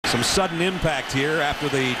Some sudden impact here after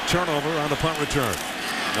the turnover on the punt return.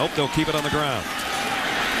 Nope, they'll keep it on the ground.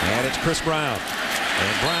 And it's Chris Brown.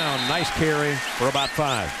 And Brown, nice carry for about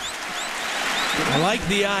 5. I like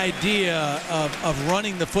the idea of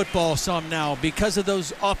running the football some now because of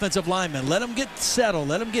those offensive linemen. Let them get settled.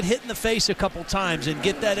 Let them get hit in the face a couple times and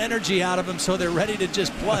get that energy out of them so they're ready to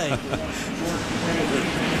just play.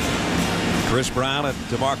 Chris Brown and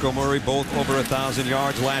DeMarco Murray both over 1,000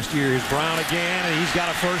 yards last year. Here's Brown again, and he's got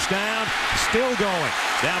a first down. Still going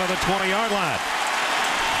down to the 20-yard line.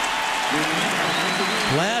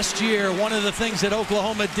 Last year, one of the things that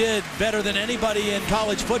Oklahoma did better than anybody in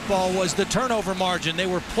college football was the turnover margin. They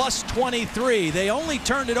were plus 23. They only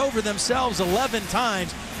turned it over themselves 11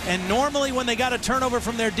 times. And normally when they got a turnover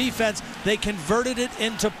from their defense, they converted it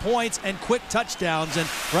into points and quick touchdowns. And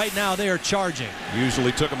right now they are charging.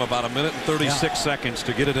 Usually took them about 1 minute and 36 seconds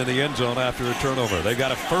to get it in the end zone after a turnover. They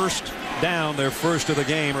got a first down, their first of the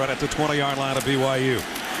game, right at the 20-yard line of BYU.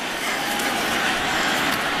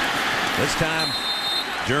 This time,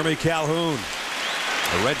 Jeremy Calhoun,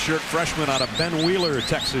 a redshirt freshman out of Ben Wheeler,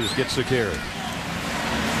 Texas, gets the carry.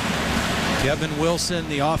 Kevin Wilson,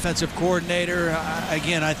 the offensive coordinator,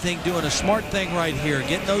 again, I think doing a smart thing right here,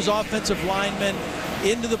 getting those offensive linemen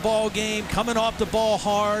into the ball game, coming off the ball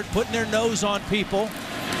hard, putting their nose on people.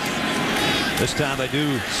 This time they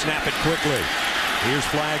do snap it quickly. Here's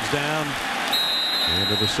flags down in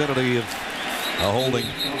the vicinity of a holding.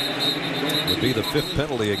 Would be the 5th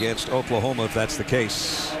penalty against Oklahoma if that's the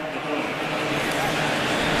case.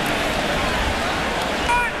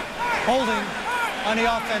 Holding on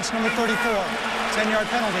the offense, number 34. 10-yard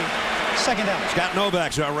penalty. Second down. Scott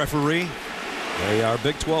Novak's our referee. They are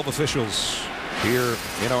Big 12 officials here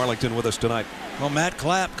in Arlington with us tonight. Well, Matt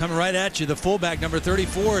Clapp coming right at you. The fullback, number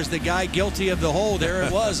 34, is the guy guilty of the hold. There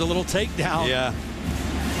it was, a little takedown. Yeah.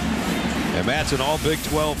 And Matt's an all Big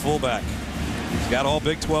 12 fullback. He's got all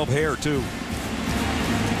Big 12 hair, too.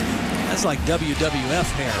 That's like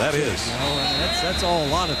WWF hair. That is. You know, that's all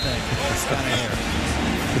a lot of things. This kind of hair.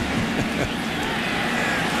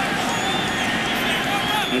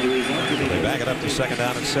 They back it up to second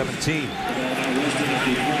down and 17.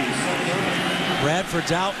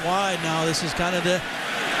 Bradford's out wide now. This is kind of the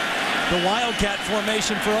Wildcat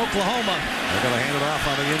formation for Oklahoma. They're going to hand it off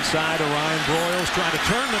on the inside to Ryan Broyles, trying to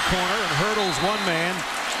turn the corner and hurdles one man.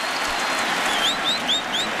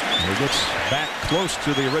 He gets back close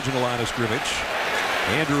to the original line of scrimmage.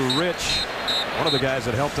 Andrew Rich, one of the guys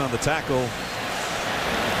that helped on the tackle.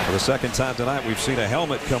 For the second time tonight, we've seen a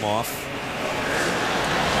helmet come off.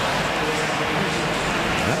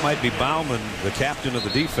 That might be Bauman, the captain of the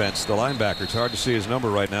defense, the linebacker. It's hard to see his number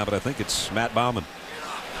right now, but I think it's Matt Bauman.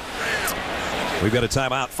 We've got a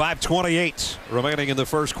timeout. 5:28 remaining in the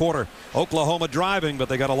first quarter. Oklahoma driving, but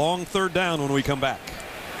they got a long third down when we come back.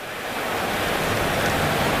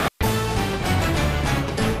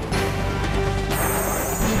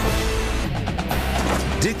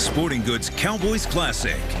 Dick's Sporting Goods Cowboys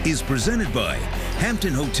Classic is presented by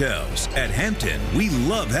Hampton Hotels. At Hampton, we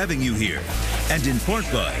love having you here. And in part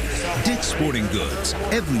by Dick's Sporting Goods.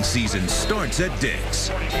 Every season starts at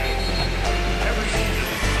Dick's.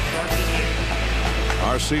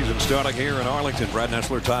 Our season starting here in Arlington. Brad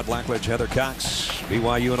Nessler, Todd Blackledge, Heather Cox.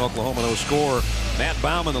 BYU and Oklahoma, no score. Matt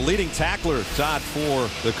Bauman, the leading tackler, Todd, for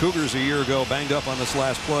the Cougars a year ago, banged up on this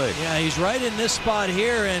last play. Yeah, he's right in this spot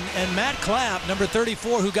here. And Matt Clapp, number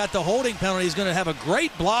 34, who got the holding penalty, is going to have a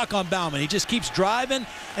great block on Bauman. He just keeps driving.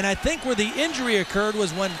 And I think where the injury occurred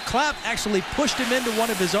was when Clapp actually pushed him into one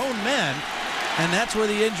of his own men. And that's where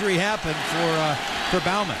the injury happened for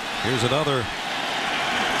Bauman. Here's another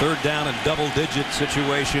third down and double-digit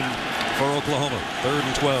situation for Oklahoma. 3rd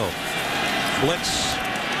and 12. Blitz.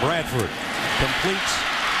 Bradford completes.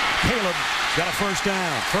 Caleb got a first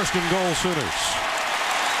down. 1st and goal, Sooners.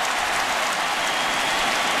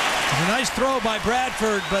 A nice throw by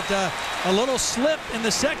Bradford, but a little slip in the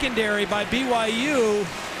secondary by BYU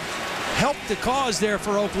helped the cause there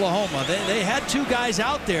for Oklahoma. They had 2 guys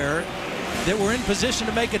out there that were in position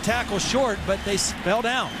to make a tackle short, but they fell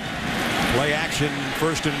down. Play action,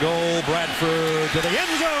 1st and goal. Bradford to the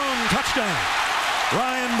end zone. Touchdown.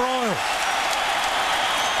 Ryan Broyles.